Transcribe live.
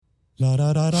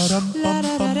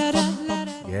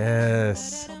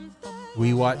Yes.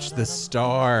 We watched The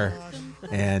Star,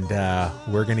 and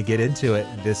we're going to get into it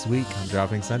this week on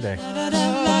Dropping Sunday.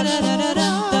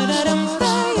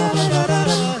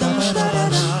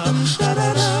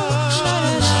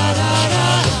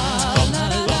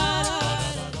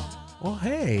 Well,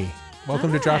 hey.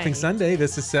 Welcome to Dropping Sunday.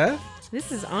 This is Seth.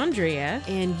 This is Andrea,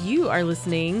 and you are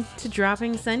listening to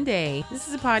Dropping Sunday. This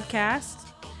is a podcast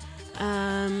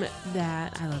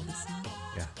that I love this song.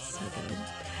 Yeah. So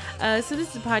good. So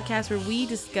this is a podcast where we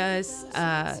discuss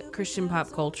Christian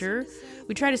pop culture.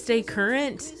 We try to stay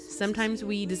current. Sometimes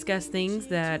we discuss things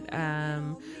that are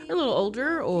a little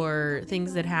older or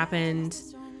things that happened.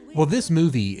 Well, this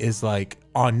movie is like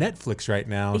on Netflix right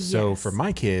now. So Yes. for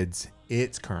my kids,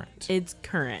 it's current. It's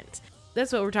current.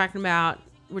 That's what we're talking about.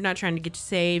 We're not trying to get you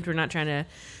saved. We're not trying to,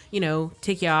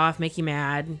 tick you off, make you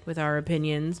mad with our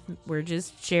opinions. We're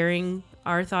just sharing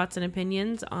our thoughts and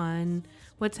opinions on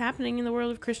what's happening in the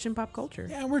world of Christian pop culture.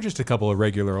 Yeah, we're just a couple of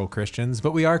regular old Christians,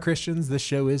 but we are Christians. This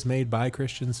show is made by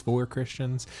Christians for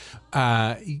Christians.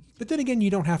 But then again, you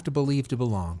don't have to believe to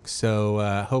belong.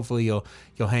 So hopefully you'll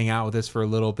hang out with us for a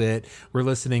little bit. We're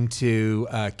listening to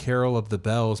Carol of the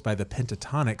Bells by the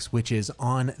Pentatonics, which is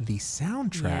on the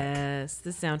soundtrack. Yes,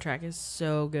 the soundtrack is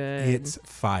so good. It's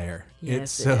fire. Yes,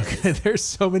 it's so it is. good. There's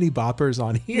so many boppers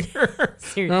on here.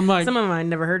 Seriously. I'm like, Some of them I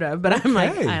never heard of, but I'm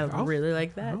like, okay, I really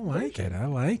like that. I like it. I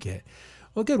like it.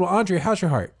 Well, good. Well, Andrea, how's your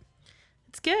heart?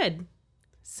 It's good.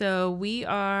 So we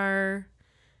are...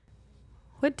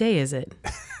 What day is it?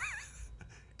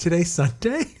 Today's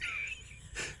Sunday?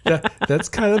 That's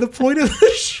kind of the point of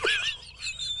the show.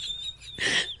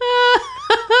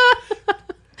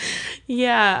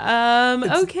 Yeah.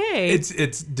 Okay.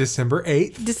 It's December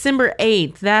 8th. December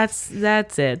 8th. That's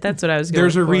it. That's what I was going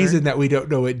There's a for. reason that we don't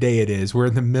know what day it is. We're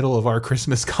in the middle of our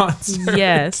Christmas concert.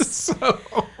 Yes. So.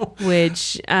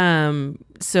 Which,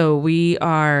 so we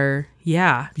are,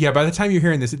 yeah. Yeah, by the time you're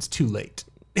hearing this, it's too late.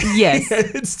 Yes.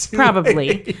 It's too Probably.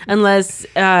 late. Unless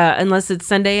it's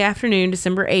Sunday afternoon,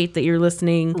 December 8th that you're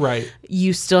listening. Right.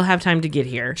 You still have time to get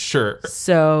here. Sure.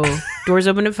 So doors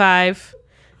open at 5.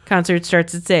 Concert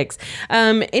starts at 6.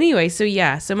 Anyway, so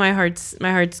my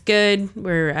heart's good.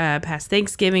 We're past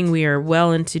Thanksgiving. We are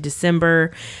well into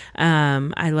December.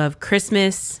 I love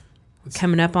Christmas.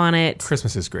 Coming up on it.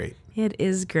 Christmas is great. It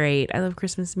is great. I love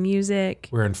Christmas music.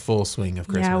 We're in full swing of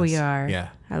Christmas. Yeah, we are. Yeah.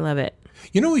 I love it.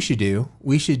 You know what we should do?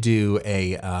 We should do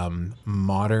a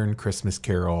modern Christmas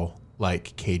Carol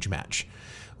like cage match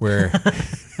where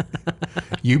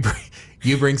you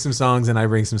bring some songs and I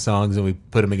bring some songs and we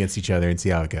put them against each other and see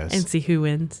how it goes. And see who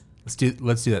wins. Let's do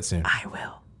that soon. I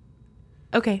will.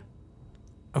 Okay.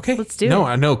 Okay. Let's do No, it.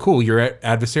 I know. Cool. You're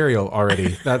adversarial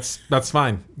already. That's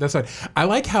fine. That's fine. I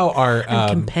like how our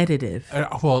Competitive.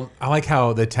 I like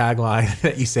how the tagline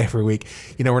that you say every week,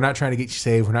 we're not trying to get you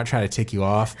saved. We're not trying to tick you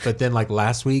off. But then like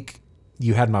last week,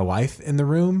 you had my wife in the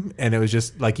room and it was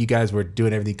just like you guys were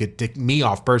doing everything you could tick me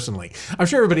off personally. I'm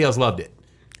sure everybody else loved it.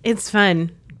 It's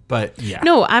fun. But yeah.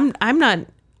 No, I'm not.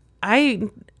 I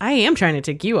am trying to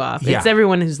tick you off. Yeah. It's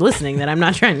everyone who's listening that I'm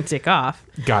not trying to tick off.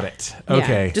 Got it. Yeah,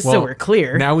 Okay. just so we're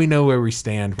clear. Now we know where we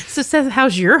stand. So Seth,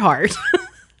 how's your heart?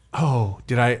 Oh,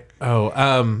 did I?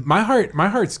 Oh, my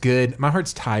heart's good. My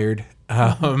heart's tired.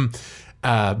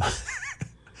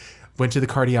 Went to the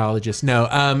cardiologist. No,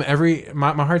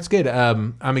 my heart's good.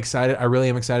 I'm excited. I really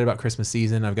am excited about Christmas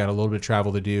season. I've got a little bit of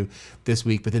travel to do this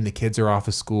week, but then the kids are off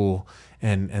of school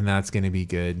and that's going to be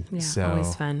good. Yeah, so,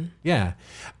 always fun. Yeah.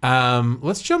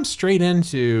 Let's jump straight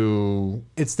into,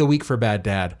 it's the week for Bad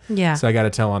Dad. Yeah. So I got to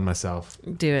tell on myself.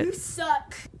 Do You it.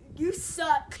 suck. You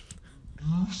suck.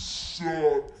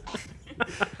 You're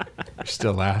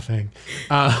still laughing.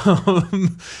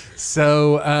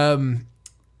 So I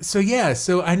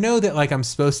know that like I'm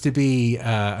supposed to be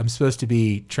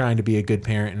trying to be a good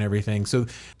parent and everything. So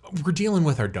we're dealing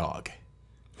with our dog,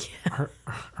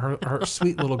 our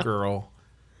sweet little girl,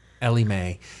 Ellie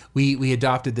Mae. We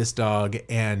adopted this dog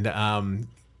and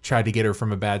tried to get her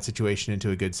from a bad situation into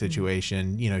a good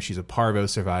situation. She's a parvo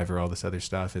survivor, all this other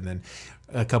stuff. And then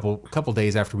a couple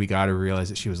days after we got her, we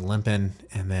realized that she was limping,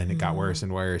 and then it got worse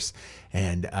and worse.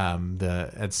 And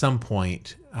at some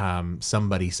point,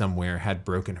 somebody somewhere had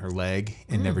broken her leg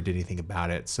and never did anything about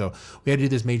it. So we had to do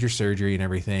this major surgery and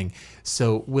everything.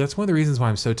 So that's one of the reasons why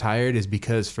I'm so tired, is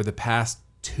because for the past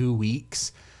 2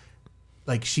 weeks,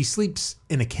 like she sleeps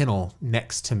in a kennel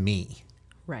next to me.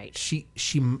 Right. She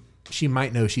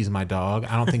might know she's my dog.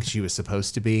 I don't think she was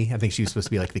supposed to be. I think she was supposed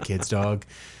to be like the kid's dog.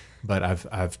 But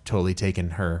I've totally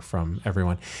taken her from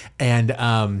everyone, and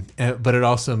but it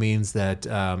also means that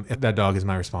that dog is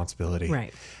my responsibility.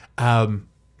 Right.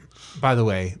 By the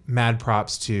way, mad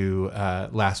props to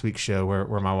last week's show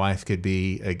where my wife could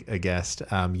be a guest.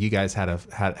 You guys had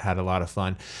a lot of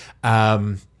fun.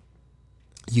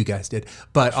 You guys did,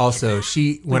 but also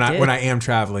when I am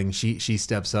traveling, she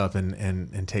steps up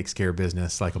and takes care of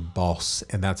business like a boss,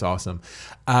 and that's awesome.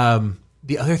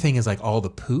 The other thing is like all the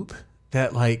poop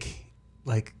that like.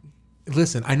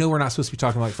 Listen, I know we're not supposed to be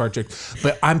talking like fart jokes,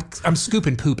 but I'm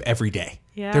scooping poop every day.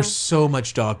 Yeah. There's so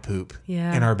much dog poop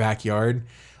in our backyard.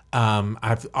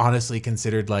 I've honestly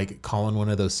considered like calling one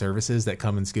of those services that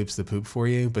come and scoops the poop for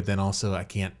you, but then also I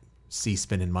can't see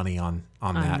spending money on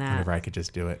that whenever I could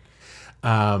just do it.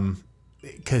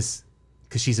 Because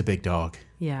she's a big dog.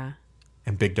 Yeah.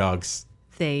 And big dogs.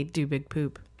 They do big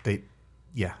poop.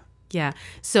 Yeah. Yeah.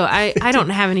 So I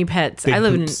don't have any pets. Big I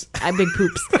live poops. in big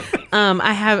poops.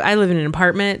 I live in an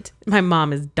apartment. My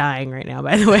mom is dying right now,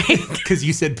 by the way. Because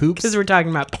you said poops? Because we're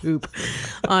talking about poop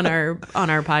on our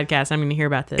podcast. I'm going to hear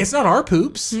about this. It's not our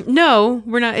poops. No,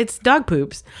 we're not. It's dog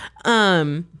poops.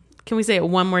 Can we say it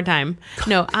one more time?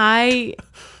 No, I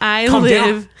Calm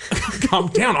live. Down. Calm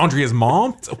down, Andrea's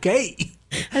mom. It's okay.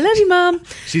 I love you, Mom.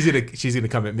 She's gonna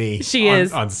come at me. She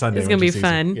is on Sunday. It's gonna be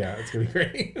fun. Yeah, it's gonna be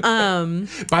great.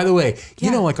 By the way,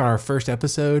 you know, like on our first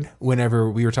episode, whenever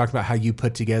we were talking about how you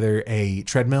put together a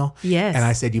treadmill, yes, and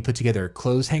I said you put together a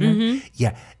clothes hanger.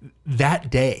 Yeah, that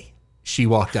day she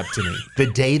walked up to me. The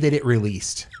day that it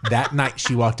released, that night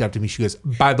she walked up to me. She goes,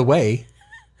 "By the way,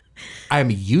 I am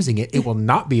using it. It will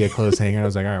not be a clothes hanger." I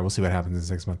was like, all right, we'll see what happens in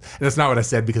 6 months. And that's not what I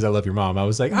said because I love your mom. I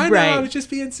was like, I know, I was just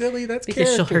being silly. That's because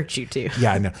character. she'll hurt you too.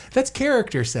 Yeah, I know. That's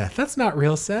character, Seth. That's not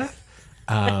real Seth.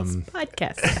 That's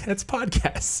podcast Seth. That's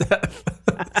podcast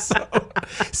Seth. So,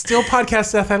 still podcast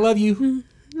Seth. I love you.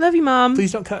 Love you, Mom.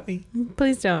 Please don't cut me.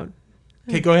 Please don't.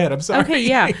 Okay, go ahead. I'm sorry. Okay,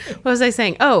 yeah. What was I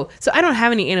saying? Oh, so I don't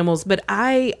have any animals, but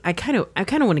I kind of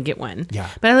want to get one. Yeah.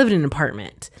 But I live in an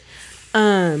apartment.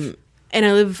 And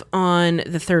I live on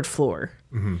the 3rd floor.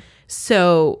 Mm-hmm.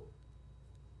 So,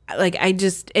 like,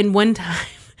 one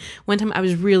time I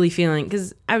was really feeling,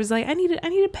 because I was like, I need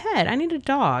a pet. I need a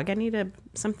dog. I need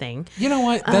something. You know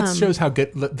what? That shows how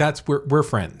good, we're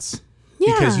friends.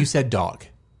 Yeah. Because you said dog.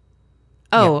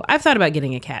 Oh, yeah. I've thought about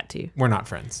getting a cat too. We're not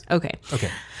friends. Okay. Okay.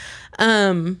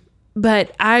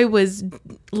 But I was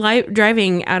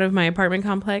driving out of my apartment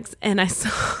complex and I saw,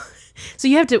 so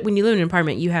you have to, when you live in an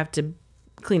apartment, you have to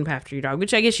clean up after your dog,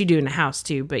 which I guess you do in a house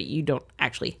too, but you don't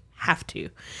actually have to.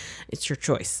 It's your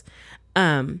choice.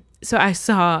 So I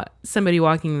saw somebody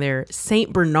walking their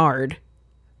Saint Bernard.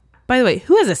 By the way,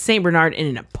 who has a Saint Bernard in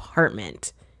an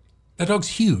apartment? That dog's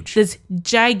huge. It's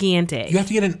gigantic. You have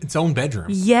to get in its own bedroom.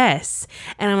 Yes.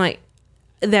 And I'm like,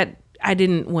 that I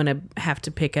didn't want to have to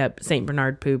pick up Saint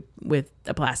Bernard poop with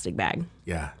a plastic bag.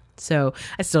 Yeah. So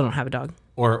I still don't have a dog.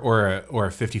 Or a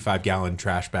 55-gallon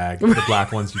trash bag, the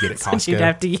black ones you get at Costco. That you'd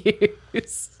have to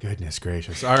use. Goodness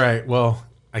gracious! All right, well,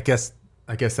 I guess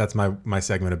that's my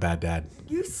segment of Bad Dad.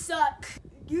 You suck.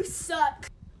 You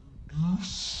suck.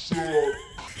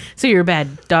 So you're a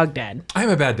bad dog dad. I'm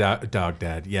a bad dog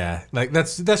dad. Yeah, like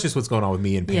that's just what's going on with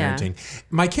me in parenting. Yeah.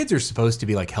 My kids are supposed to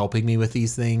be like helping me with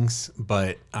these things,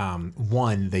 but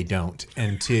one, they don't,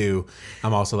 and two,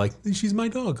 I'm also like, she's my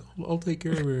dog. I'll take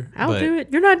care of her. I'll do it.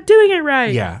 You're not doing it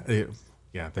right. Yeah,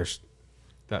 yeah. There's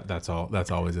that's all.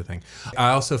 That's always a thing.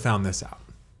 I also found this out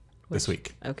this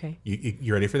week. Okay.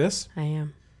 You ready for this? I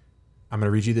am. I'm going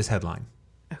to read you this headline.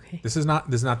 Okay. This is not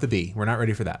the B. We're not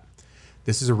ready for that.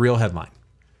 This is a real headline.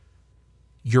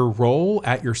 Your role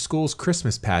at your school's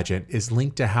Christmas pageant is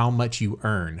linked to how much you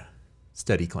earn,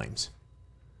 study claims.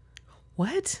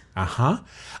 What? Uh-huh.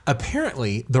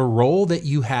 Apparently, the role that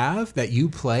you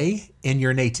play in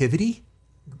your nativity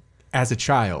as a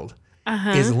child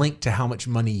is linked to how much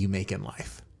money you make in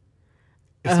life.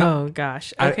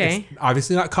 Gosh. Okay. It's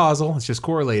obviously not causal. It's just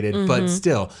correlated, but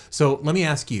still. So let me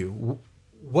ask you,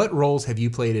 what roles have you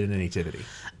played in a nativity?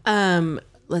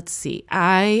 Let's see.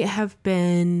 I have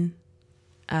been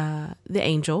the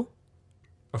angel.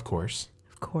 Of course.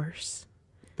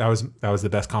 That was the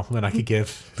best compliment I could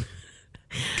give.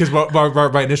 Because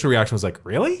my initial reaction was like,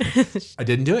 really? I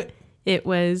didn't do it? It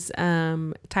was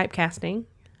typecasting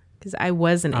because I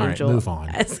was an angel. All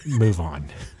right, move on.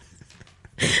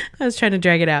 I was trying to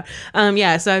drag it out.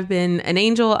 Yeah, so I've been an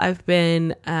angel. I've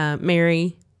been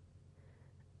Mary.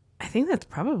 I think that's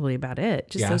probably about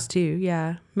it. Just those two.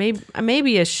 Yeah.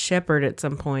 Maybe a shepherd at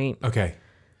some point. Okay.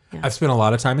 Yeah. I've spent a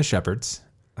lot of time as shepherds.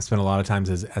 I spent a lot of times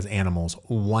as animals.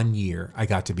 1 year, I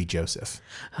got to be Joseph.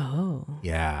 Oh.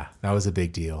 Yeah, that was a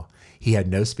big deal. He had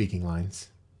no speaking lines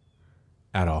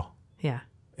at all. Yeah.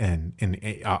 And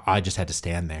I just had to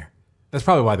stand there. That's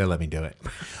probably why they let me do it.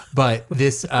 But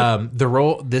this,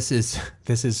 this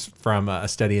is from a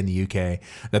study in the UK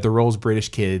that the roles British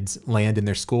kids land in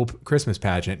their school Christmas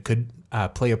pageant could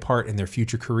play a part in their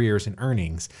future careers and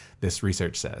earnings, this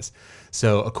research says.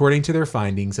 So according to their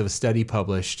findings of a study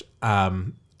published,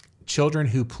 children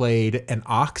who played an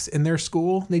ox in their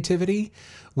school nativity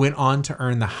went on to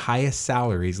earn the highest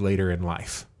salaries later in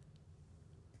life.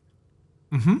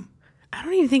 Mm-hmm. I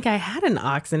don't even think I had an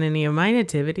ox in any of my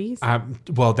nativities.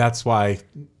 Well, that's why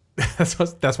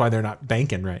they're not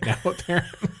banking right now,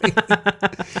 apparently.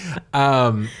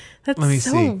 That's let me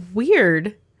so see.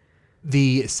 weird.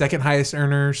 The second highest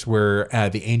earners were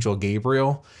the angel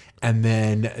Gabriel, and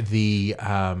then the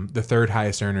third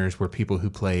highest earners were people who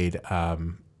played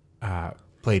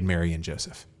Mary and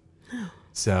Joseph.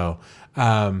 So,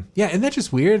 yeah, isn't that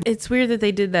just weird? It's weird that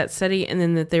they did that study and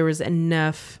then that there was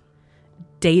enough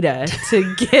data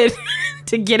to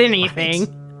get anything.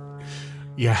 Right.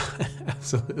 Yeah,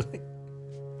 absolutely.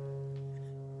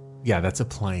 Yeah, that's a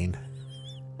plane.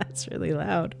 That's really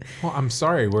loud. Well, I'm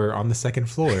sorry, we're on the second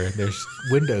floor. There's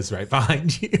windows right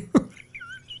behind you.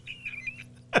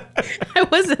 I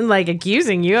wasn't like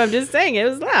accusing you. I'm just saying it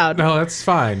was loud. No, that's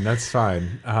fine. That's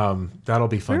fine. That'll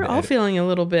be fun. We're all feeling a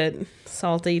little bit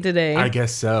salty today. I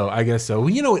guess so.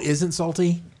 Well, you know what isn't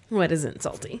salty? What isn't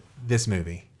salty? This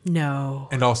movie. No.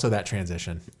 And also that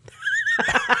transition.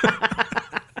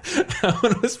 That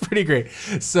one was pretty great.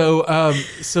 So,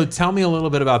 so tell me a little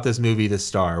bit about this movie, The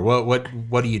Star. What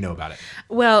do you know about it?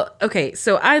 Well, okay.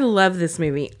 So I love this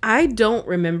movie. I don't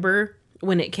remember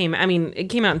when it came. I mean, it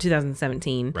came out in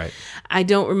 2017. Right. I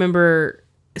don't remember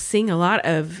seeing a lot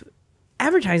of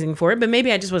advertising for it, but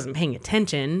maybe I just wasn't paying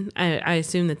attention. I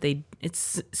assume that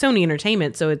it's Sony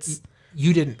Entertainment, so it's.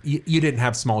 You didn't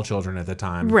have small children at the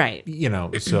time, right? You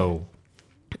know, so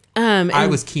I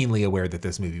was keenly aware that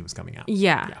this movie was coming out.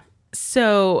 Yeah.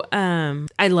 So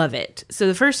I love it. So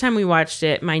the first time we watched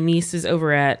it, my niece is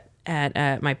over at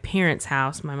my parents'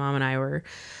 house. My mom and I were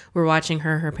watching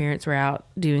her. Her parents were out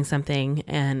doing something,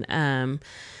 and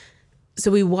so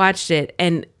we watched it.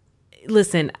 And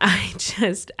listen, I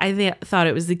thought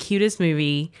it was the cutest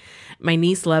movie. My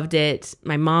niece loved it.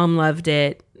 My mom loved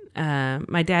it.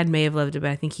 My dad may have loved it, but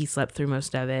I think he slept through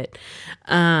most of it.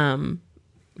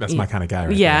 That's my kind of guy,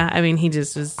 right? Yeah, there. I mean, he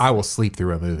just was. I will sleep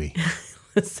through a movie.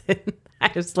 Listen, I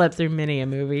have slept through many a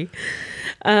movie.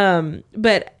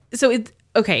 But so it's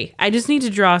okay. I just need to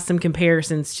draw some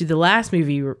comparisons to the last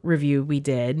movie review we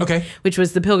did. Okay. Which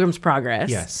was The Pilgrim's Progress.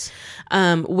 Yes.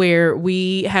 Where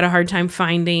we had a hard time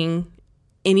finding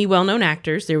any well-known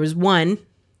actors. There was one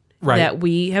that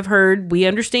we have heard. We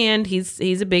understand. He's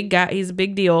a big guy. He's a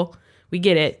big deal. We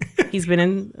get it. He's been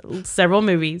in several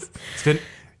movies.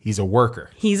 He's a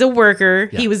worker. He's a worker.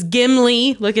 Yeah. He was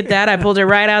Gimli. Look at that. I pulled it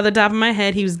right out of the top of my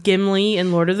head. He was Gimli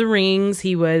in Lord of the Rings.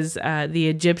 He was the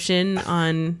Egyptian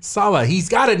on Sala. He's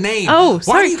got a name. Oh, why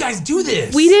sorry. do you guys do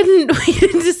this? We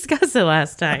didn't discuss it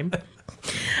last time.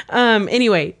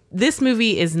 Anyway, this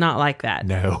movie is not like that.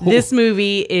 No. This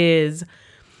movie is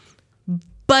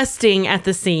busting at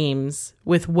the seams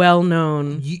with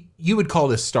well-known. You would call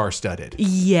this star-studded.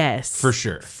 Yes. For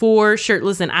sure. For sure.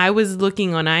 Listen, I was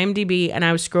looking on IMDb and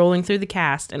I was scrolling through the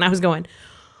cast and I was going,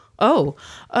 oh,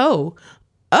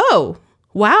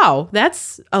 wow.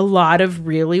 That's a lot of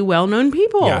really well-known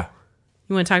people. Yeah.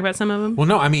 You want to talk about some of them? Well,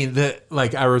 no, I mean,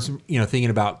 I was, thinking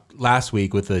about last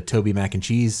week with the Toby Mac and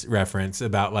Cheese reference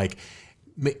about like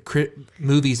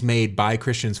movies made by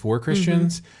Christians for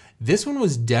Christians. Mm-hmm. This one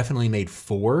was definitely made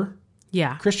for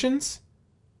Christians,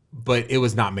 but it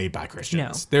was not made by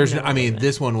Christians.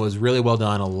 This one was really well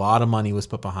done. A lot of money was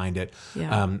put behind it.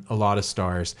 Yeah. A lot of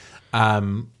stars.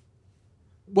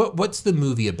 What's the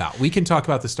movie about? We can talk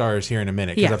about the stars here in a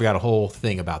minute because I've got a whole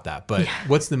thing about that. But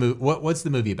what's the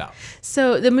movie about?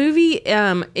 So the movie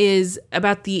is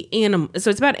about the animal. So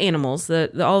it's about animals.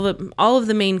 All of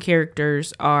the main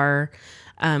characters are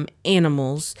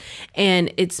animals,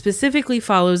 and it specifically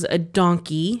follows a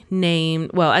donkey named.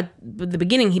 Well, at the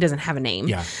beginning, he doesn't have a name.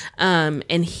 Yeah.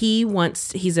 And he's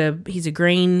a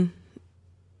grain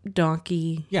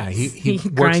donkey. Yeah, he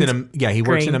works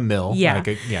in a mill. Yeah.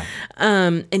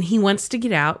 And he wants to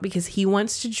get out because he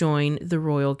wants to join the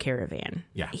royal caravan.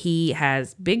 Yeah. He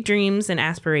has big dreams and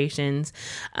aspirations.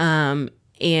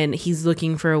 And he's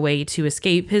looking for a way to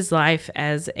escape his life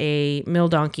as a mill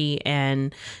donkey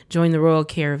and join the royal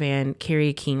caravan, carry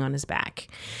a king on his back.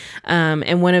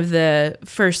 And one of the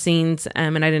first scenes,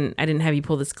 and I didn't have you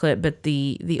pull this clip, but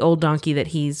the old donkey that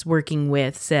he's working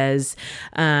with says,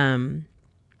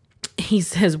 he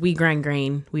says, "We grind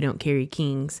grain, we don't carry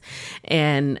kings,"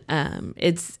 and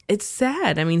it's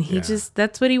sad. I mean,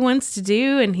 that's what he wants to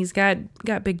do, and he's got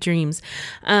big dreams.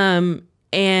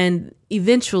 And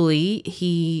eventually,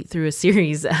 he, through a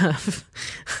series of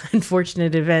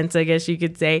unfortunate events, I guess you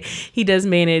could say, he does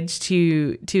manage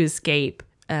to escape.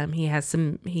 He has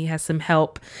some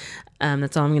help.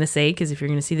 That's all I'm going to say, because if you're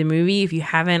going to see the movie, if you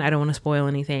haven't, I don't want to spoil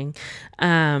anything.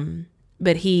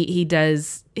 But he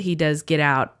does get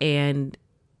out and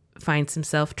finds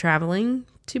himself traveling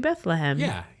to Bethlehem.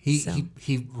 Yeah,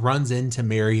 he runs into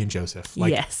Mary and Joseph,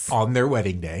 on their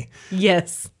wedding day.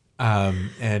 Yes. And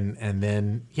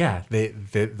then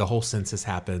the whole census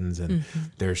happens, and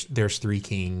there's 3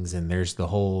 kings, and there's the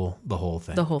whole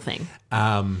thing. The whole thing.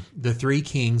 The 3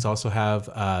 kings also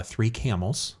have 3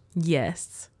 camels.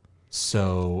 Yes.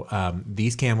 So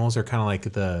these camels are kind of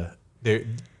like they're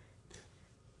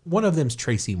one of them's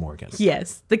Tracy Morgan.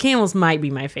 Yes, the camels might be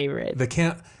my favorite. Do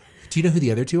you know who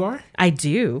the other 2 are? I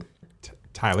do.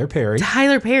 Tyler Perry.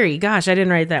 Gosh, I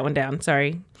didn't write that one down.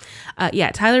 Sorry.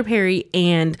 Tyler Perry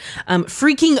and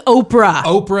freaking Oprah.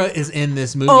 Oprah is in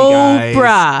this movie, guys.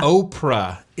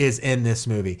 Oprah is in this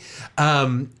movie.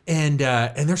 And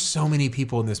there's so many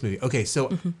people in this movie. Okay, so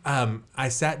I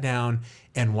sat down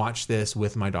and watched this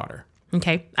with my daughter.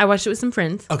 Okay, I watched it with some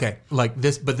friends. Okay, but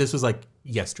this was like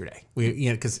yesterday.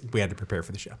 Because we had to prepare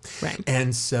for the show. Right.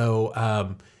 And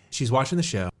so she's watching the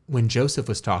show. When Joseph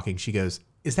was talking, she goes,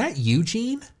 "Is that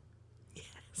Eugene?"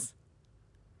 Yes.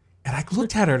 And I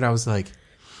looked at her and I was like,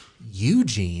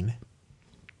 "Eugene?"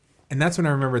 And that's when I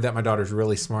remembered that my daughter's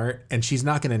really smart, and she's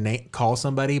not going to call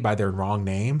somebody by their wrong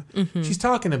name. Mm-hmm. She's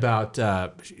talking about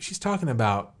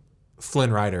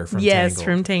Flynn Rider from Tangled. Yes,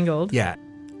 from Tangled. Yeah.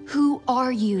 Who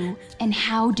are you, and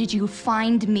how did you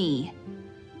find me?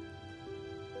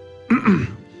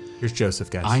 Here's Joseph,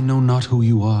 guys. I know not who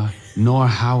you are, nor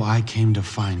how I came to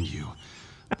find you,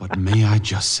 but may I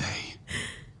just say,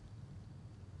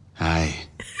 hi.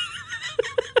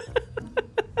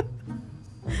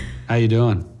 How you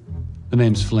doing? The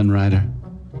name's Flynn Rider.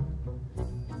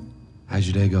 How's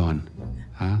your day going?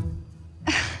 Huh?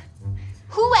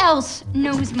 Who else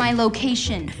knows my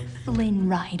location? Flynn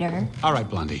Rider. All right,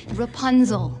 Blondie.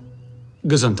 Rapunzel.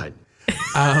 Gesundheit.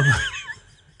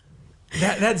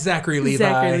 That's Zachary Levi.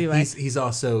 Zachary Levi. He's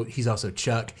also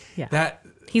Chuck. Yeah.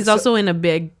 He's also in a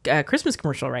big Christmas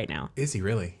commercial right now. Is he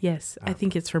really? Yes. I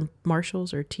think it's from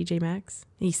Marshalls or TJ Maxx.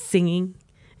 He's singing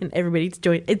and everybody's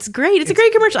joining. It's great. It's a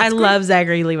great commercial. I love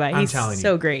Zachary Levi. He's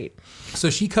so great. So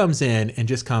she comes in and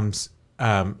just comes.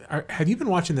 Have you been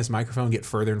watching this microphone get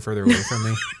further and further away from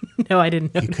me? No, I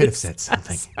didn't know. You could have said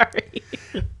something. Sorry.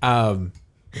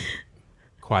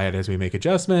 Quiet as we make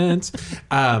adjustments.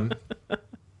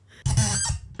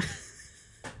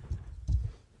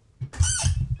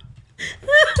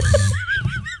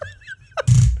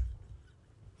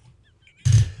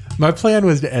 My plan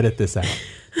was to edit this out,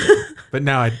 but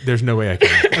now there's no way I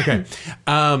can. Okay.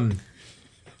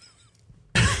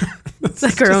 It's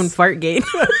like our own fart gate.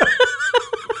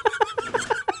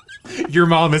 Your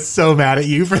mom is so mad at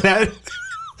you for that.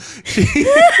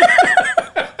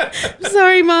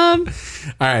 Sorry, Mom.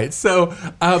 All right. So,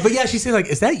 but yeah, she said, like,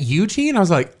 "Is that Eugene?" I was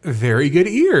like, "Very good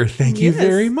ear. Thank you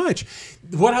very much."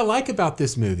 What I like about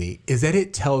this movie is that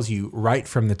it tells you right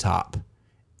from the top,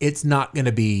 it's not going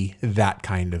to be that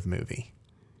kind of movie.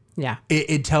 Yeah.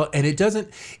 It does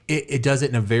it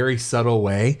in a very subtle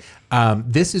way.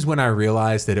 This is when I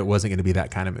realized that it wasn't going to be that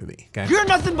kind of movie. Okay? You're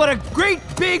nothing but a great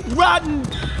big rotten.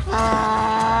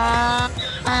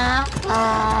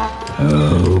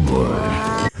 Oh,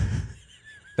 boy.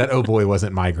 That oh boy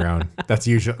wasn't my groan. That's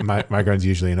usually my groan's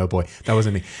usually an oh boy. That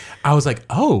wasn't me. I was like,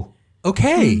 oh,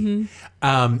 okay.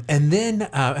 Mm-hmm. And then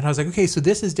and I was like, okay, so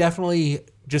this is definitely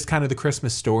just kind of the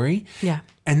Christmas story. Yeah.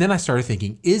 And then I started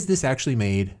thinking, is this actually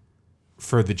made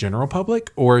for the general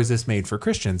public, or is this made for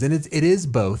Christians? And it is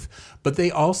both, but they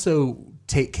also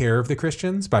take care of the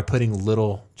Christians by putting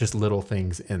little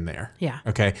things in there. Yeah.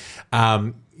 Okay.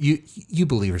 You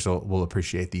believers will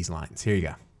appreciate these lines. Here you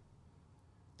go.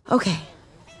 Okay,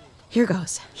 here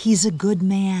goes. He's a good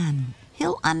man.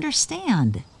 He'll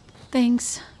understand.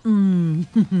 Thanks.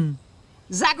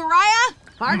 Zachariah,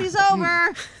 party's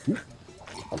over.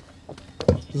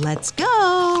 Let's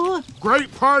go. Great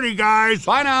party, guys.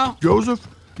 Bye now. Joseph,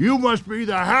 you must be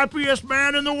the happiest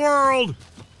man in the world.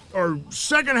 Or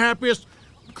second happiest.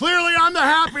 Clearly, I'm the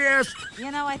happiest.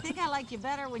 You know, I think I liked you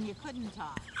better when you couldn't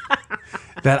talk.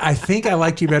 That I think I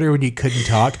liked you better when you couldn't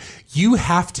talk. You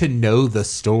have to know the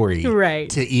story right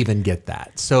to even get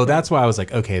that. So that's why I was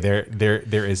like, okay,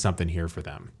 there is something here for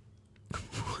them.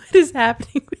 What is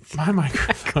happening with my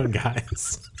microphone,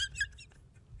 guys?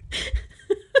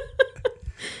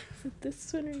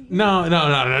 this one right here.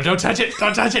 No. Don't touch it.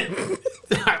 Don't touch it.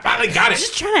 I finally got it.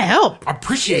 Just trying to help. I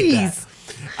appreciate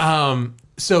that.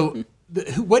 So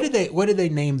what did they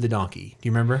name the donkey? Do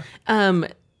you remember?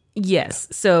 Yes.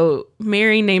 So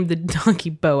Mary named the donkey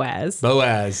Boaz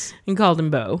Boaz, and called him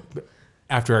Bo.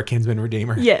 after our kinsman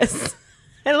redeemer. Yes.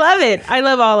 I love it. I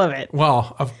love all of it.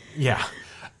 Well, yeah.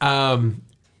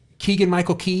 Keegan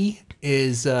Michael Key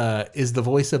is the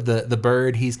voice of the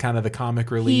bird. He's kind of the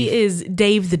comic relief. He is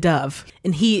Dave the Dove,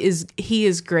 and he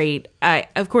is great. I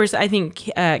think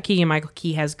Keegan Michael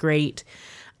Key has great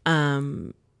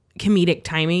comedic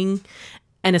timing,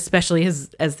 and especially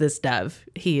as this dove,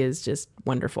 he is just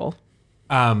wonderful.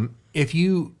 If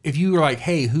you were like,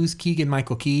 hey, who's Keegan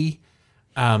Michael Key?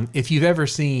 If you've ever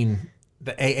seen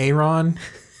the Aaron,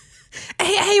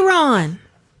 Aaron,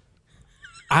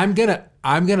 I'm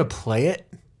gonna play it,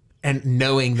 and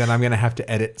knowing that I'm gonna have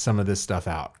to edit some of this stuff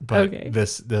out. But Okay.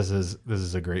 this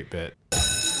is a great bit.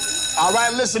 All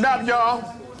right, listen up,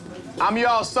 y'all. I'm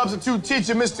y'all substitute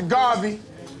teacher, Mr. Garvey.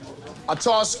 I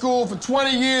taught school for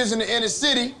 20 years in the inner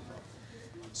city,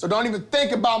 so don't even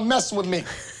think about messing with me.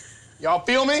 Y'all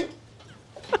feel me?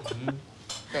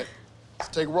 Okay, let's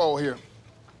take a roll here.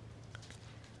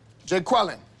 Jay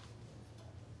Quellen.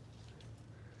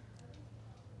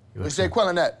 Where's Jay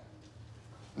Quellen at?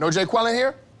 No Jay Quellen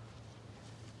here?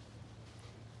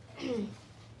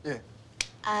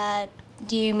 Yeah.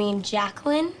 Do you mean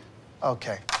Jacqueline?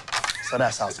 Okay, so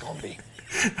that's how it's gonna be.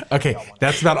 Okay,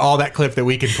 that's about all that clip that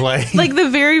we can play. like the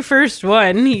very first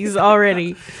one, he's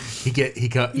already.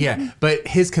 Yeah, but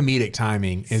his comedic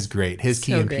timing is great. His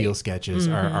Key and great. Peele sketches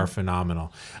are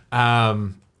phenomenal.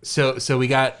 So we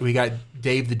got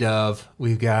Dave the Dove.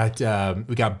 We got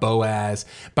Boaz.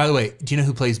 By the way, do you know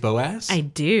who plays Boaz? I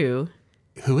do.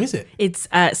 Who is it? It's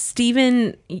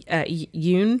Stephen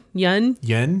Yun. Yen.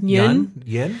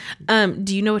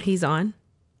 Do you know what he's on?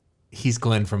 He's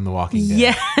Glenn from The Walking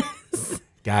Dead.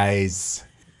 Yes.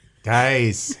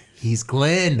 Guys, he's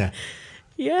Glenn.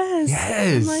 Yes.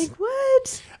 I'm like,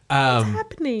 what? What's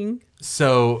happening?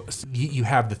 So you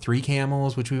have the three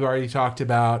camels, which we've already talked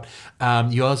about.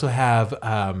 You also have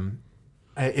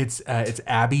it's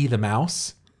Abby the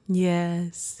mouse.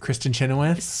 Yes. Kristen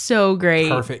Chenoweth. So great.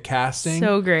 Perfect casting.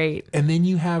 So great. And then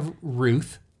you have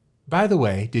Ruth. By the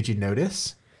way, did you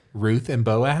notice Ruth and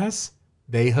Boaz?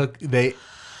 They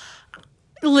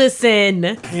Listen.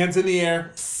 hands in the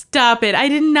air. Stop it. I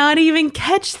did not even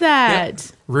catch that. Yep.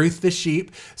 Ruth the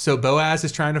sheep. So Boaz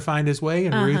is trying to find his way,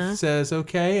 and Ruth says,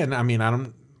 "Okay." And I mean, I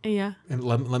don't. Yeah. And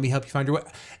let me help you find your way.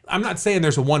 I'm not saying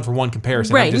there's a 1-for-1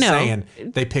 comparison. Right, I'm just no. saying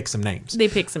they picked some names. They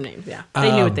picked some names, yeah.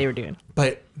 They knew what they were doing.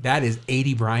 But that is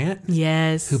Adie Bryant.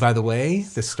 Yes. Who, by the way,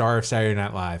 the star of Saturday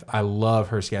Night Live. I love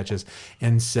her sketches.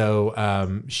 And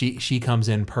so she comes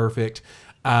in perfect.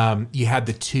 You had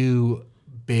the two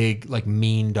big, like,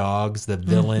 mean dogs, the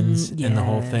villains in the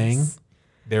whole thing.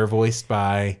 They're voiced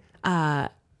by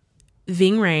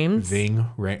Ving Rhames. Ving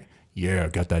Rhames. Yeah,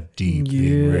 got that deep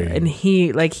Ving Rhames. And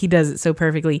he does it so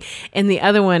perfectly. And the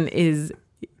other one is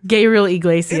Gabriel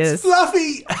Iglesias. It's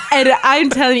Fluffy. And I'm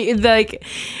telling you, like,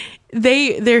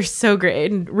 they're so great.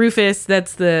 And Rufus,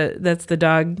 that's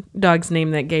the dog's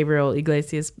name that Gabriel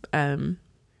Iglesias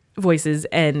voices,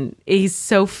 and he's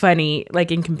so funny, like,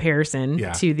 in comparison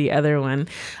to the other one.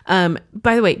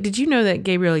 By the way, did you know that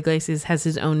Gabriel Iglesias has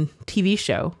his own TV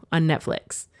show on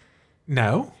Netflix?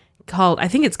 No. I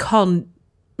think it's called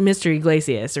Mr.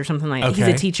 Iglesias or something like that. He's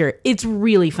Okay. a teacher. It's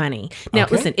really funny. Now,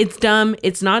 Okay. listen, it's dumb.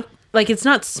 It's not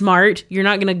smart. You're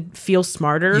not going to feel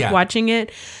smarter watching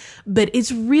it, but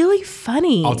it's really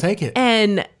funny. I'll take it.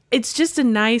 And it's just a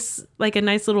nice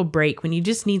little break when you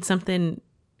just need something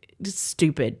just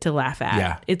stupid to laugh at.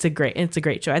 Yeah. It's a great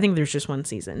show. I think there's just one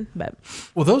season, but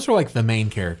Well, those are like the main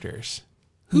characters.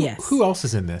 yes. Who else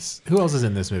is in this? Who else is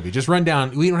in this movie? Just run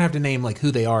down. We don't have to name like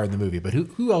who they are in the movie, but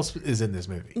who else is in this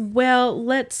movie? Well,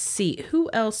 let's see. Who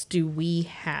else do we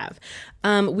have?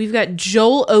 We've got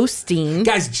Joel Osteen.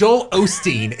 Guys, Joel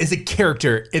Osteen is a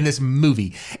character in this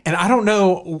movie, and I don't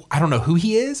know who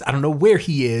he is. I don't know where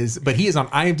he is, but he is on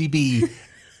IMDb,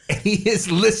 and he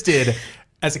is listed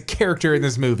as a character in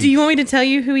this movie. Do you want me to tell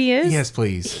you who he is? Yes,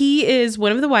 please. He is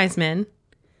one of the wise men.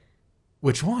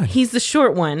 Which one? He's the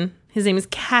short one. His name is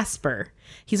Casper.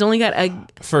 He's only got a...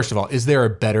 First of all, is there a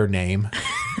better name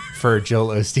for a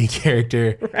Joel Osteen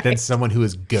character than someone who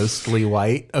is ghostly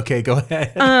white? Okay, go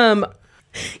ahead.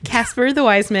 Casper the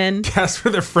wise man. Casper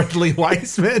the friendly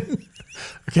wise man.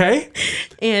 Okay.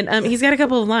 And he's got a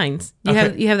couple of lines. You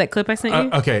have that clip I sent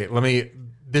you? Okay,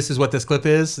 this is what this clip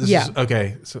is?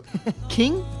 Okay. So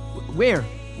King? Where?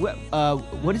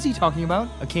 What is he talking about?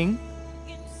 A king?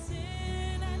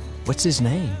 What's his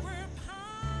name?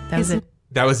 That was it.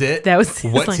 That was it? That was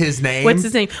his What's line. his name? What's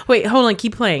his name? Wait, hold on.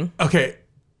 Keep playing. Okay.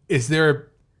 Is there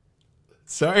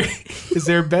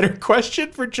a better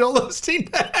question for Joel Osteen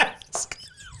to ask?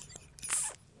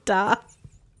 Stop.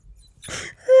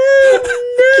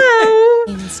 Oh,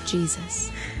 no. Name is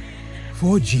Jesus.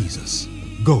 For Jesus,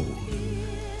 go.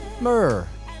 Myrrh.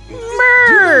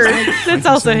 Myrrh. That's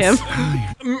also him.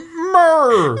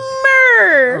 Myrrh.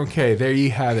 Myrrh. Okay, there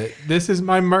you have it. This is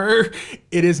my myrrh.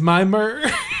 It is my myrrh.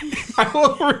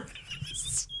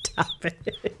 Stop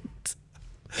it.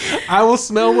 I will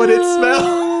smell what it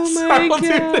smells. Oh I my will do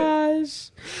that.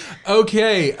 gosh.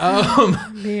 Okay.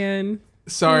 Man.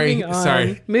 Sorry. Moving on.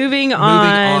 Sorry. Moving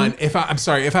on. Moving on. I'm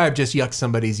sorry if I have just yucked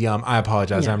somebody's yum. I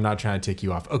apologize. Yeah. I'm not trying to tick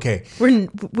you off. Okay.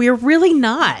 We're really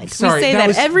not. Sorry. We say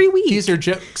that every week. These are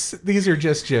jokes. These are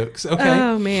just jokes. Okay.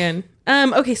 Oh man.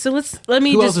 Okay, so let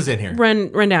me Who just else is in here?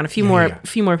 run down a few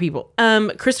more people.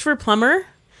 Christopher Plummer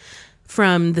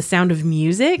from The Sound of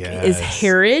Music is Yes.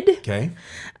 Herod. Okay.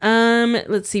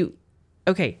 Let's see.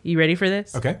 Okay, you ready for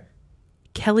this? Okay.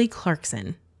 Kelly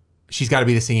Clarkson. She's got to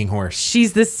be the singing horse.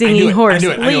 She's the singing horse. I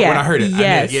knew it. I knew it Leah. when I heard it.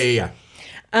 Yes. I knew it. Yeah.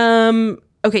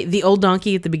 Okay, the old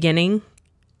donkey at the beginning.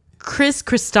 Chris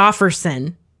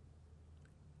Christopherson.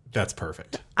 That's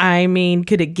perfect. I mean,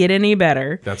 could it get any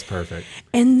better? That's perfect.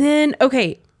 And then,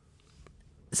 okay,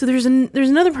 so there's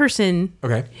another person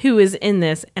Okay. who is in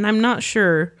this, and I'm not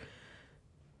sure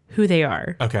who they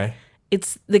are. Okay.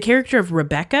 It's the character of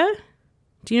Rebecca.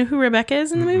 Do you know who Rebecca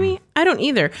is in the movie? I don't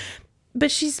either. But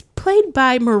she's played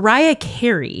by Mariah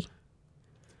Carey.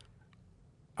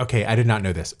 Okay, I did not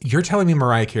know this. You're telling me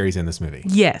Mariah Carey's in this movie?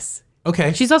 Yes.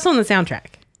 Okay. She's also on the soundtrack,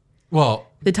 well,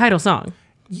 the title song.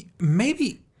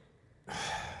 maybe.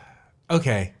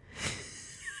 Okay.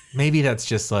 Maybe that's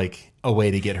just like a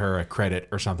way to get her a credit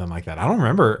or something like that. I don't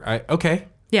remember. Okay.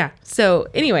 Yeah. So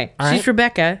anyway, All she's right.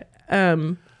 Rebecca.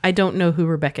 I don't know who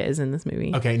Rebecca is in this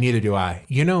movie, Okay. Neither do I.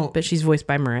 You know. but she's voiced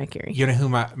by Mariah Carey. You know who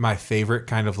my favorite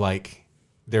kind of like.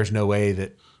 There's no way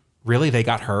that really they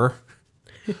got her.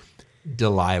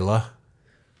 Delilah.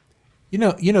 You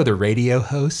know the radio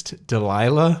host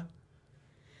Delilah.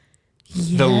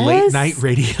 The late night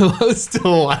radio host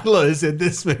Delilah is in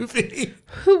this movie.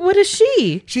 What is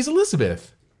she? She's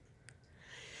Elizabeth.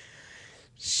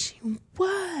 She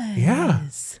was. Yeah.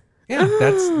 Yeah,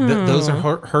 those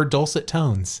are her dulcet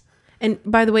tones. And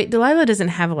by the way, Delilah doesn't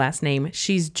have a last name.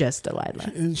 She's just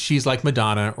Delilah. She's like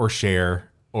Madonna or Cher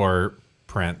or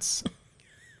Prince.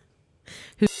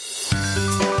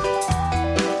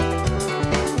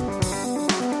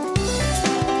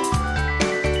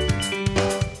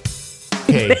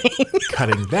 Okay,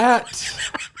 cutting that.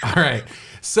 All right.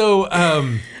 So,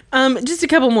 Just a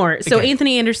couple more. So Okay.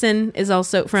 Anthony Anderson is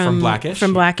also from Blackish?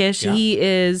 From Blackish. Yeah. He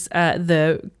is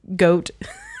the goat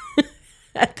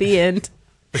at the end.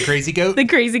 the crazy goat. The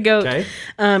crazy goat. Okay.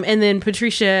 And then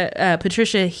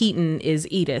Patricia Heaton is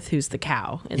Edith, who's the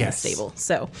cow in Yes. the stable.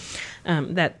 So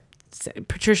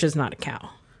Patricia's not a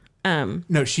cow.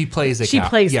 No, she plays a She cow.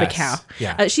 plays Yes. the cow.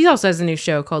 Yeah. She also has a new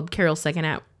show called Carol's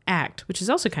Second Act, which is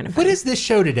also kind of What funny. is this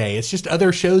show today? It's just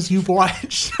other shows you've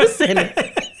watched.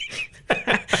 I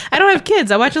don't have kids.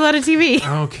 I watch a lot of TV.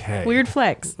 Okay. Weird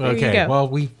flex. There Okay. you go. Well,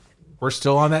 we're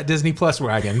still on that Disney Plus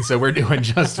wagon, so we're doing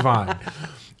just fine.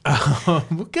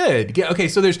 Good. Okay,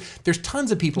 so there's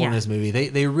tons of people in Yeah. this movie.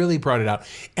 They really brought it out,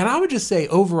 and I would just say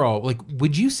overall, like,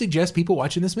 would you suggest people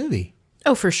watching this movie?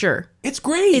 Oh, for sure. It's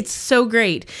great. It's so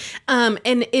great. And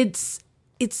it's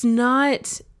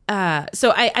not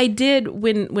so I did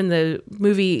when the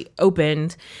movie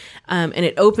opened, and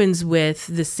it opens with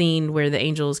the scene where the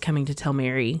angel is coming to tell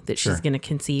Mary that she's going to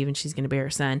conceive and she's going to bear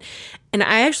a son. And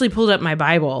I actually pulled up my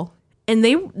Bible, and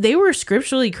they were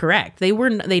scripturally correct. They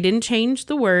didn't change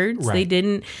the words. Right. They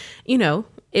didn't,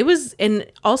 it was, and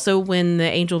also when the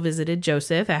angel visited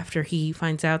Joseph after he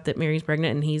finds out that Mary's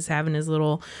pregnant and he's having his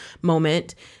little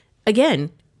moment,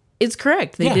 again, it's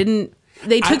correct.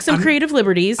 They took some creative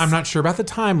liberties. I'm not sure about the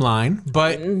timeline,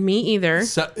 but Me either.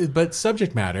 but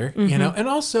subject matter, Mm-hmm. and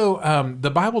also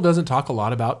the Bible doesn't talk a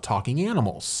lot about talking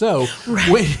animals. So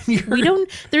when you're We don't.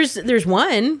 There's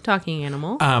one talking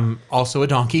animal. also a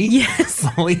donkey. Yes.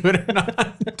 Believe it or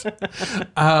not.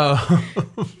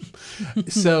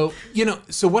 So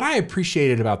what I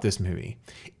appreciated about this movie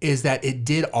is that it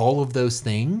did all of those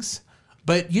things.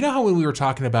 But you know how when we were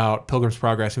talking about Pilgrim's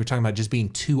Progress, we were talking about just being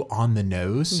too on the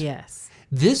nose? Yes.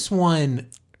 This one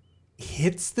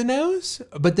hits the nose,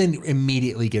 but then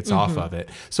immediately gets off of it.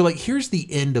 So like, here's the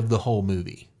end of the whole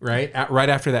movie, right? Right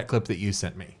after that clip that you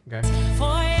sent me. Okay.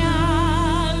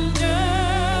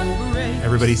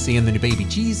 Everybody's seeing the new baby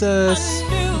Jesus.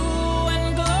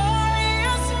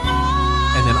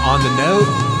 And then on the note,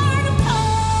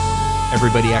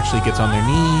 Everybody actually gets on their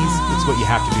knees. It's what you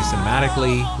have to do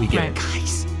cinematically. We get it.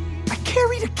 Guys, I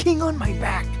carried a king on my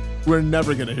back. We're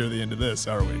never gonna hear the end of this,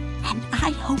 are we? And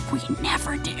I hope we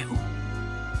never do.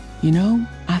 You know,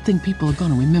 I think people are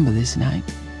gonna remember this night.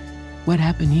 What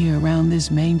happened here around this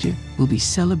manger will be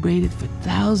celebrated for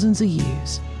thousands of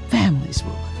years. Families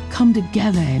will come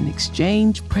together and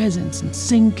exchange presents and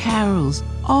sing carols,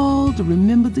 all to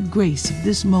remember the grace of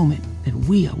this moment that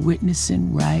we are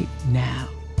witnessing right now.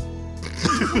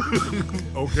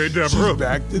 Okay, Deborah.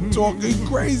 Back to talking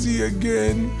crazy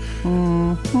again.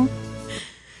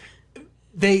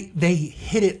 They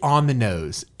hit it on the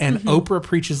nose, and Oprah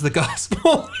preaches the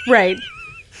gospel. Right.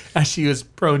 As she was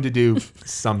prone to do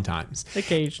sometimes.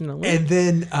 Occasionally. And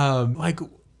then,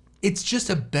 it's just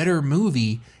a better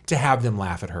movie to have them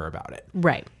laugh at her about it.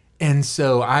 Right. And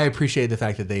so I appreciate the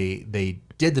fact that they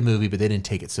did the movie, but they didn't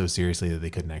take it so seriously that they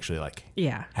couldn't actually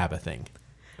have a thing.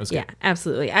 It was good. Yeah,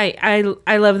 absolutely.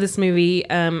 I love this movie.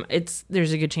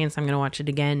 There's a good chance I'm going to watch it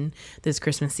again this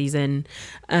Christmas season,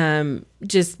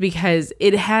 just because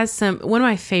it has one of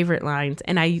my favorite lines,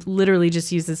 and I literally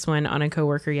just used this one on a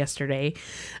coworker yesterday.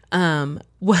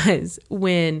 Was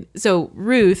when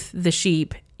Ruth the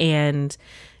sheep and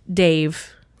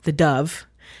Dave the dove,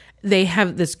 they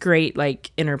have this great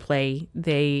interplay.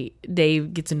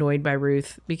 Dave gets annoyed by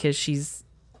Ruth because she's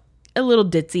a little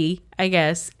ditzy, I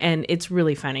guess, and it's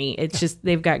really funny. It's just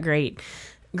they've got great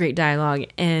dialogue.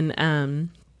 And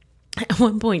at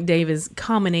one point, Dave is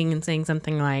commenting and saying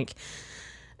something like,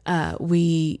 "I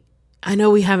know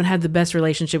we haven't had the best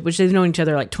relationship," which they've known each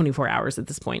other 24 hours at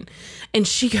this point. And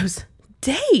she goes,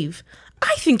 "Dave,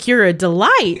 I think you're a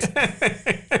delight."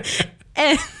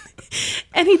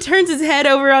 And he turns his head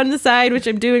over on the side, which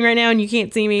I'm doing right now, and you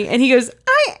can't see me. And he goes,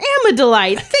 "I am a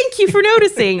delight. Thank you for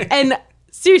noticing." And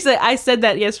seriously, I said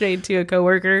that yesterday to a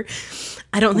coworker.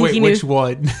 I don't think he knew. Which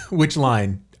one? Which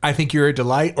line? I think you're a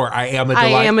delight, or I am a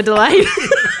delight? I am a delight.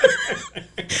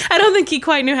 I don't think he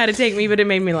quite knew how to take me, but it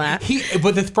made me laugh.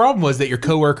 But the problem was that your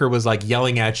coworker was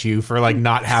yelling at you for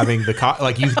not having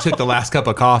the you took the last cup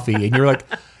of coffee, and you're like,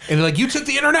 and they're like, "You took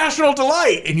the International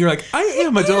Delight," and you're like, "I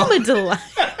am a delight." I'm a delight.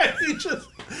 You just...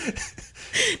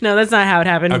 No, that's not how it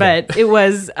happened, Okay. but it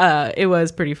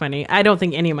was pretty funny. I don't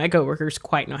think any of my coworkers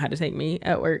quite know how to take me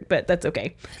at work, but that's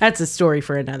okay. That's a story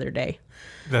for another day.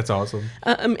 That's awesome.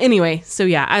 Anyway, so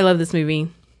yeah, I love this movie.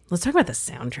 Let's talk about the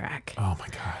soundtrack. Oh my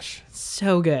gosh.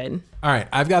 So good. All right,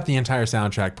 I've got the entire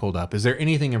soundtrack pulled up. Is there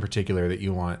anything in particular that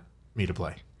you want me to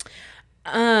play?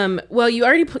 Well, you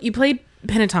already you played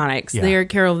Pentatonics. Yeah. Their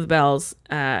Carol of the Bells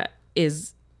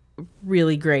is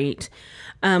really great.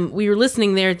 We were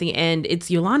listening there at the end.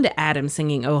 It's Yolanda Adams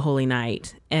singing "Oh Holy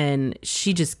Night," and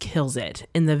she just kills it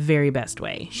in the very best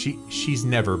way. She's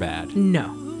never bad.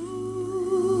 No.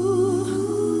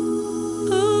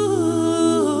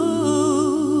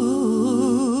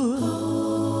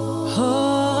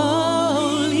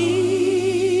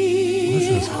 Listen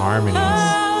to those harmonies.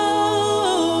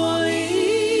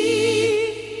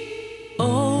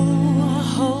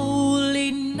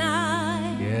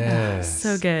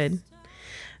 So good.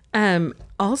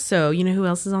 Also, you know who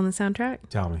else is on the soundtrack?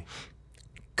 Tell me.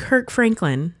 Kirk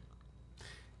Franklin.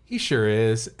 He sure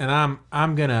is. And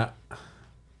I'm gonna...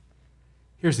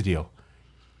 Here's the deal.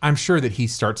 I'm sure that he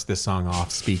starts this song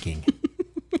off speaking.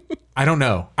 I don't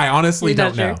know. I honestly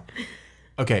don't know.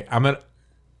 Okay,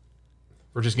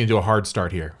 we're just gonna do a hard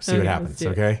start here. See what happens,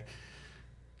 okay?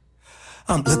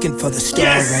 I'm looking for the star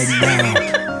right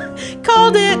now.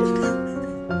 Called it.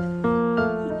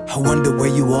 I wonder where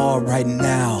you are right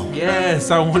now. Yes,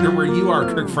 I wonder where you are,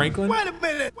 Kirk Franklin. Wait a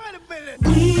minute.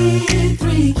 We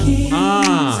three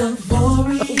kings of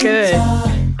warrior. Good.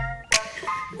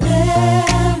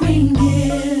 Wearing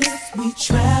gifts, we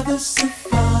traverse so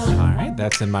far. All right,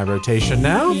 that's in my rotation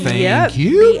now. Thank Yep,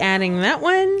 you. Be adding that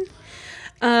one.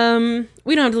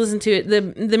 We don't have to listen to it.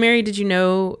 The Mary Did You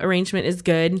Know arrangement is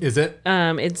good. Is it?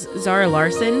 It's Zara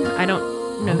Larson. I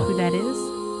don't know who that is.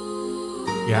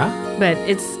 Yeah? But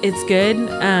it's good.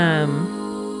 I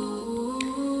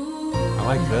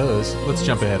like those. Let's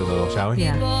jump ahead a little, shall we?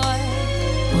 Yeah.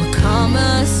 Will come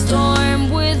a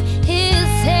storm with his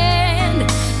hand.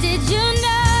 Did you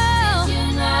know?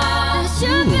 Isn't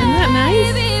that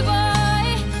nice?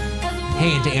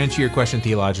 Hey, and to answer your question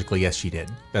theologically, yes, she did.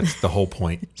 That's the whole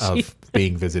point of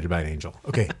being visited by an angel.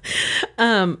 Okay.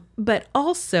 But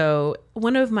also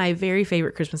one of my very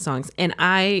favorite Christmas songs, and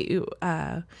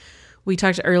we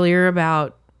talked earlier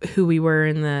about who we were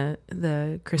in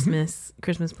the Christmas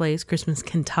plays, Christmas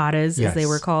cantatas, as they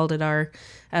were called at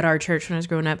our church when I was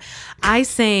growing up. I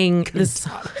sang this.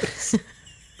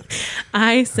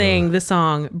 I sang the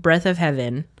song "Breath of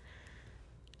Heaven"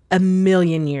 a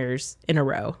million years in a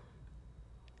row.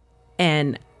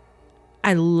 And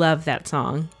I love that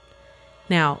song.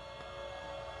 Now,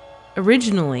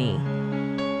 originally,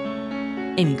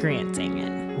 Amy Grant sang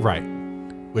it. Right.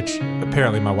 Which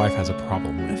apparently my wife has a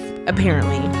problem with.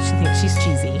 Apparently. She thinks she's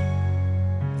cheesy.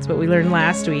 That's what we learned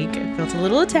last week. I felt a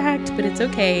little attacked, but it's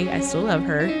okay. I still love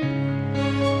her.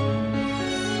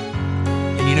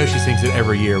 And you know she sings it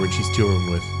every year when she's touring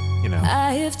with,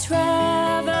 I have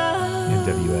traveled.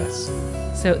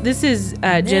 NWS. So this is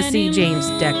Jesse James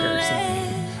Decker singing.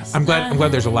 I'm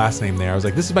glad there's a last name there. I was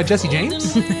like, this is by Jesse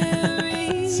James?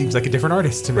 Seems like a different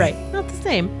artist to me. Right. Not the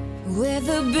same. With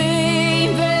a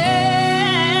beam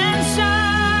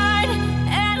inside,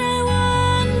 and I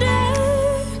wonder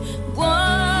what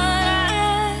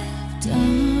I've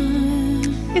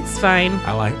done. It's fine.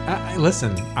 I like It's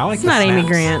the not Amy snaps.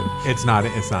 Grant. It's not,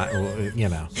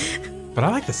 But I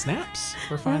like the snaps.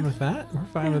 We're fine with that.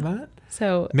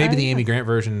 So Maybe the Amy Grant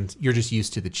version, you're just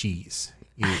used to the cheese.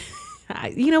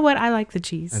 You know what? I like the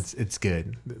cheese. It's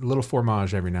good. A little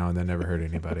fromage every now and then never hurt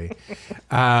anybody.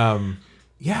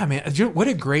 Yeah, man. What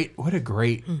a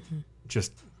great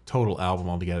just total album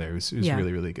altogether. It was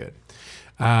really, really good.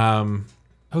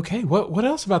 Okay, what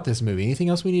else about this movie? Anything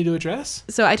else we need to address?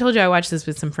 So I told you I watched this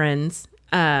with some friends.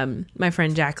 My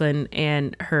friend Jacqueline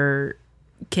and her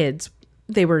kids,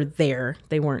 they were there.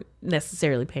 They weren't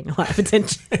necessarily paying a lot of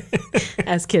attention,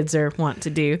 as kids are wont to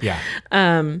do. Yeah.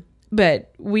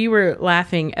 But we were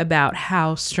laughing about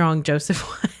how strong Joseph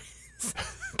was.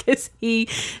 Because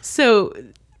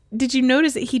did you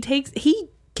notice that he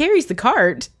carries the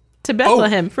cart to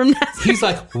Bethlehem from Nazareth? He's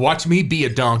like, watch me be a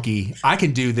donkey. I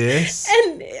can do this.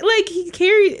 And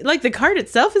the cart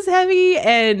itself is heavy,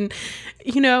 and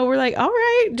we're like, all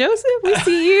right, Joseph, we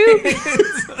see you.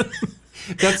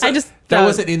 That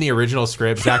wasn't in the original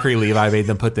script. Zachary Levi made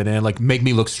them put that in, like, make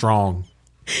me look strong.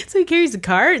 So he carries the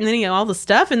cart, and then he got all the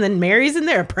stuff, and then Mary's in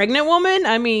there, a pregnant woman.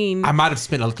 I mean, I might have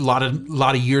spent a lot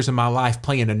of years of my life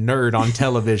playing a nerd on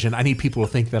television. I need people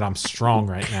to think that I'm strong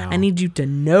right now. I need you to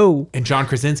know. And John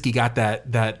Krasinski got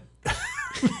that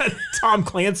Tom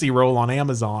Clancy role on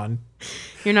Amazon.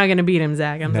 You're not going to beat him,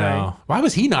 Zach. I'm sorry. Why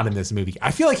was he not in this movie? I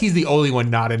feel like he's the only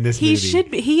one not in this movie. He should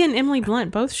be. He and Emily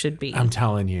Blunt both should be. I'm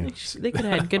telling you. They could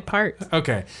have had good parts.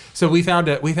 Okay. So we found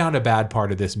a bad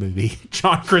part of this movie.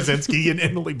 John Krasinski and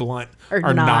Emily Blunt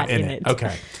are not in it.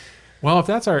 Okay. Well, if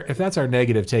that's our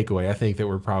negative takeaway, I think that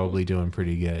we're probably doing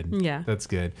pretty good. Yeah. That's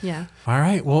good. Yeah. All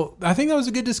right. Well, I think that was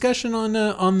a good discussion on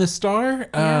The Star.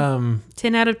 Yeah.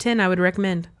 10 out of 10 I would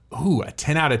recommend. Ooh, a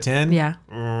 10 out of 10? Yeah.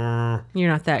 You're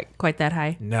not quite that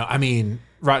high. No, I mean,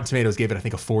 Rotten Tomatoes gave it, I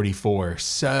think, a 44.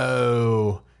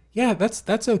 So, yeah,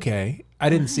 that's okay. I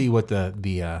didn't see what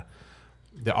the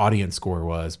audience score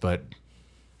was, but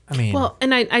I mean, well,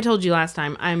 and I told you last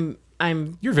time,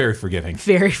 you're very forgiving.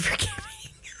 Very forgiving.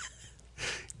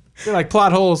 You're like,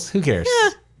 plot holes, who cares?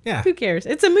 Yeah. Who cares?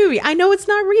 It's a movie. I know it's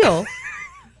not real.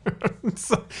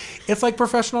 It's like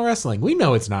professional wrestling. We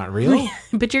know it's not real.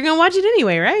 But you're going to watch it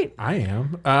anyway, right? I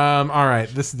am. All right.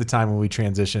 This is the time when we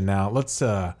transition now. Let's see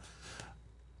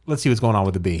what's going on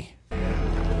with the bee.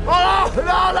 Oh, no,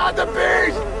 not the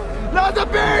bees! Not the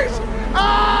bees!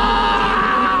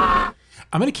 Ah!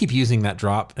 I'm going to keep using that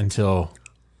drop until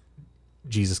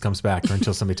Jesus comes back or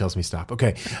until somebody tells me stop.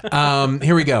 Okay.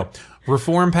 Here we go.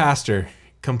 Reformed pastor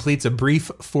completes a brief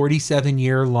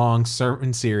 47-year-long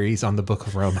sermon series on the Book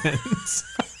of Romans.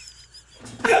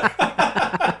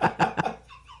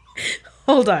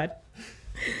 Hold on.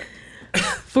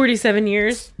 47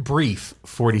 years? Brief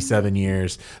 47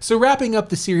 years. So wrapping up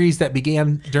the series that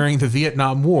began during the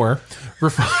Vietnam War,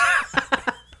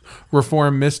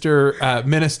 Reformed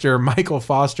Minister Michael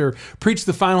Foster preached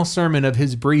the final sermon of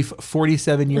his brief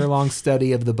 47-year-long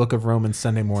study of the Book of Romans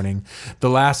Sunday morning. The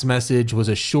last message was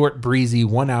a short, breezy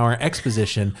 1-hour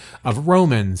exposition of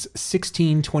Romans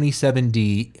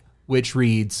 16:27d, which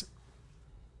reads,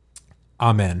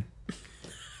 Amen.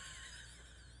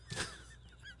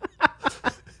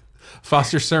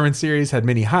 Foster's sermon series had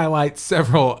many highlights.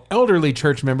 Several elderly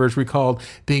church members recalled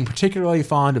being particularly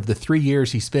fond of the 3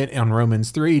 years he spent on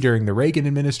Romans 3 during the Reagan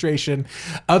administration.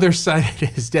 Others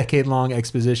cited his decade-long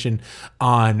exposition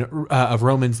of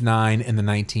Romans 9 in the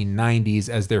 1990s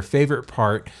as their favorite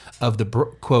part of the,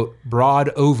 quote,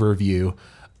 broad overview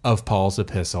of Paul's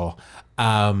epistle.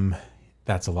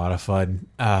 That's a lot of fun.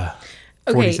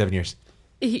 47 years.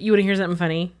 You want to hear something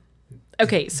funny?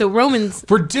 Okay, so Romans...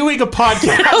 We're doing a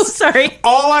podcast. Oh, sorry.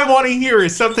 All I want to hear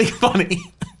is something funny.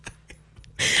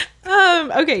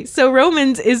 Okay, so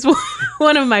Romans is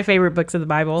one of my favorite books of the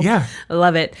Bible. Yeah. I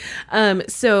love it.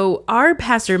 So our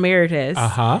pastor emeritus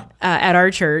at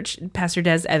our church, Pastor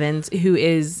Des Evans, who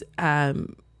is a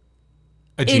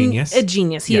genius. A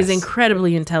genius. He is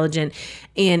incredibly intelligent.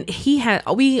 And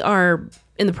we are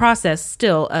in the process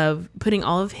still of putting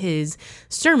all of his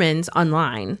sermons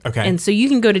online. Okay. And so you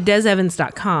can go to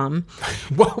desevans.com.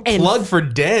 Whoa, plug for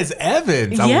Des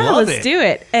Evans. I love it. Let's do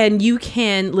it. And you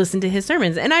can listen to his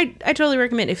sermons. And I totally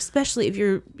recommend, especially if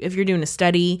you're doing a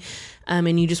study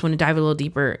and you just want to dive a little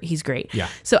deeper, he's great. Yeah.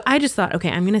 So I just thought, okay,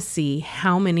 I'm going to see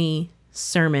how many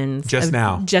sermons just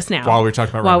now while we were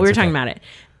talking about Romans, Romans, talking about it,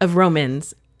 of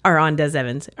Romans are on Des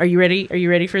Evans. Are you ready? Are you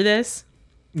ready for this?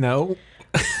 No.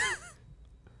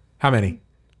 How many?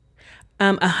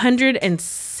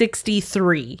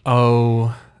 163.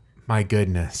 Oh my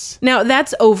goodness. Now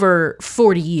that's over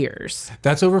 40 years.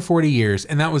 That's over 40 years.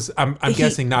 And that was, I'm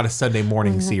guessing, not a Sunday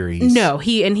morning series. No,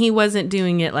 he wasn't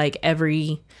doing it like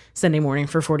every Sunday morning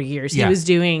for 40 years. He was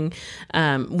doing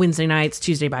Wednesday nights,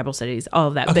 Tuesday Bible studies, all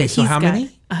of that. Okay, but so how many?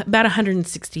 About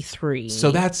 163. So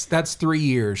that's 3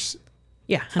 years.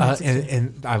 Yeah.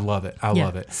 And I love it. I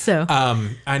love it. So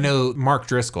I know Mark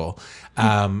Driscoll,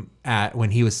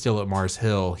 when he was still at Mars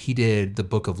Hill, he did the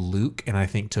book of Luke, and I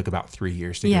think took about 3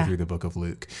 years to go through the book of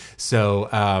Luke. So,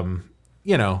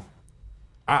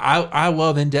 I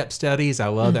love in-depth studies. I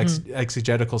love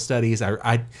exegetical studies.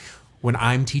 When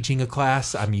I'm teaching a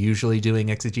class, I'm usually doing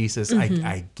exegesis.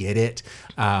 I get it.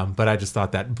 But I just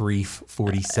thought that brief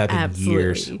 47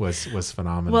 years was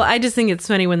phenomenal. Well, I just think it's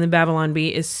funny when the Babylon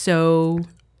Bee is so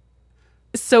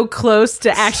close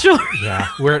to actual. Yeah,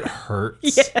 where it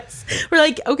hurts. Yes. We're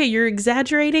like, okay, you're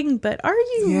exaggerating, but are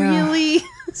you really?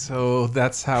 So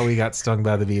that's how we got stung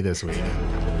by the bee this week.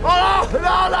 Oh, no,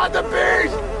 not the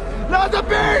bees! Not the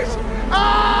bees!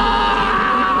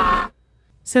 Ah!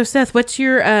 So Seth, what's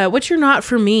your not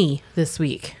for me this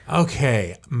week?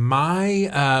 Okay,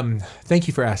 my thank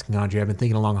you for asking, Andre. I've been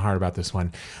thinking long and hard about this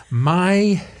one.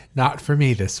 My not for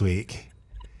me this week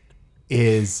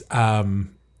is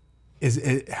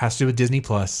it has to do with Disney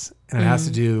Plus, and it has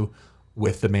to do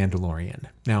with The Mandalorian.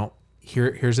 Now,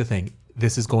 here's the thing.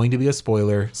 This is going to be a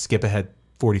spoiler. Skip ahead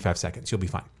 45 seconds. You'll be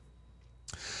fine.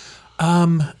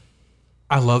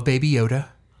 I love Baby Yoda.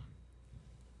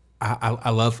 I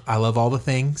love all the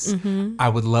things. I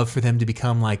would love for them to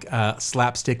become like a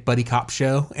slapstick buddy cop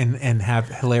show and have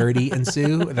hilarity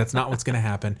ensue. That's not what's going to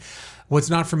happen.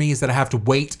 What's not for me is that I have to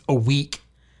wait a week.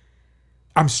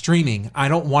 I'm streaming. I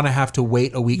don't want to have to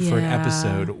wait a week for an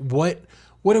episode. What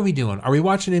are we doing? Are we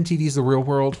watching MTV's The Real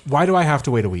World? Why do I have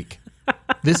to wait a week?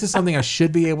 This is something I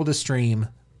should be able to stream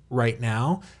right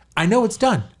now. I know it's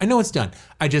done. I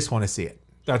just want to see it.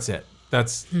 That's it.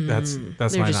 That's my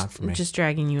not for me. Just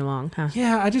dragging you along, huh?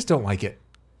 Yeah, I just don't like it.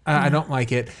 I don't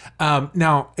like it.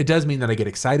 Now, it does mean that I get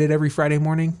excited every Friday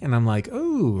morning, and I'm like,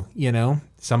 oh,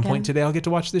 some point today I'll get to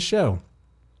watch this show.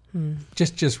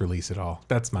 Just release it all.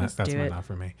 That's my not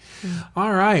for me.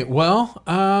 All right. Well,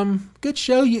 good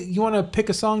show. You want to pick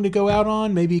a song to go out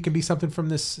on? Maybe it can be something from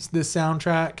this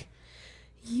soundtrack.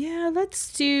 Yeah,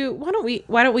 let's do. Why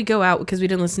don't we go out because we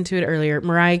didn't listen to it earlier?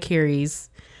 Mariah Carey's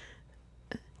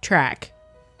track,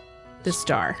 The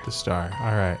Star. The Star.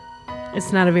 All right.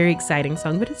 It's not a very exciting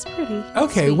song, but it's pretty.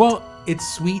 Okay, sweet. well,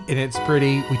 it's sweet and it's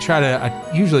pretty.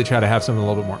 I usually try to have something a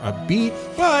little bit more upbeat,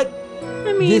 but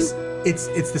I mean, it's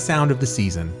the sound of the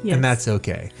season, and that's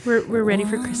okay. We're ready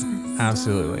for Christmas.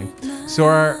 Absolutely. So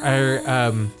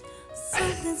our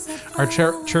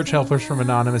church helpers from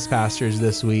Anonymous Pastors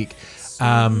this week.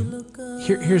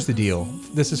 Here's the deal.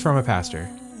 This is from a pastor.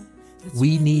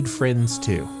 We need friends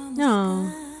too.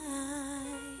 No.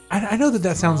 I know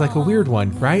that sounds like a weird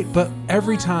one, right? But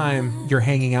every time you're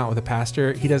hanging out with a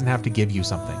pastor, he doesn't have to give you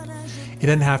something. He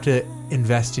doesn't have to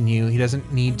invest in you. He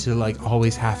doesn't need to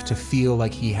always have to feel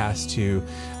like he has to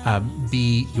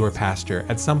be your pastor.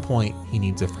 At some point, he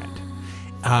needs a friend.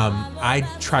 I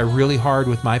try really hard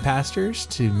with my pastors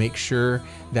to make sure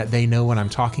that they know when I'm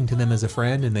talking to them as a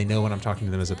friend and they know when I'm talking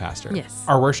to them as a pastor. Yes.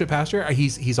 Our worship pastor,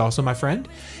 he's also my friend.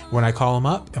 When I call him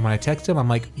up and when I text him, I'm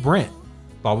like, Brent,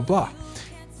 blah, blah, blah.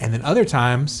 And then other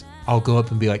times I'll go up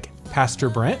and be like, Pastor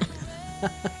Brent.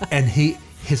 And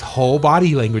his whole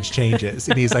body language changes.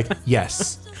 And he's like,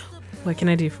 yes. What can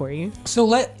I do for you?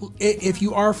 So if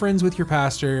you are friends with your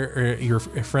pastor or you're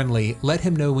friendly, let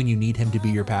him know when you need him to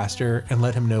be your pastor and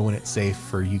let him know when it's safe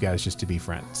for you guys just to be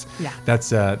friends. Yeah.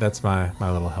 That's my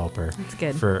little helper. That's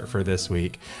good. For this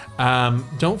week.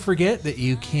 Don't forget that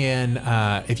you can,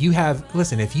 if you have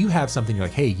something you're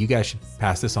like, hey, you guys should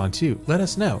pass this on too, let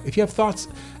us know. If you have thoughts,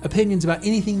 opinions about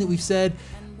anything that we've said,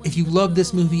 if you love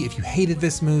this movie, if you hated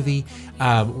this movie,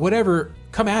 whatever,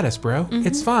 come at us, bro.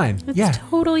 It's fine. It's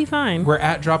totally fine. We're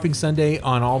at Dropping Sunday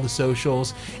on all the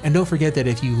socials. And don't forget that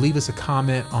if you leave us a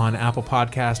comment on Apple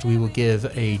Podcast, we will give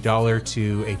 $1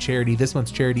 to a charity. This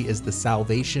month's charity is the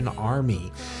Salvation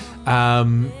Army.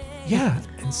 And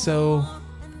so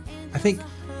I think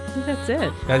that's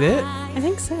it. That it? I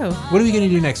think so. What are we gonna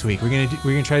do next week? We're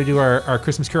gonna try to do our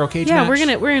Christmas Carol cage match? We're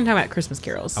gonna talk about Christmas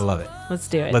carols. I love it. Let's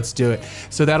do it. Let's do it.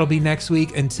 So that'll be next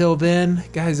week. Until then,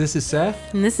 guys, this is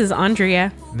Seth. And this is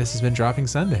Andrea. And this has been Dropping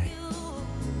Sunday.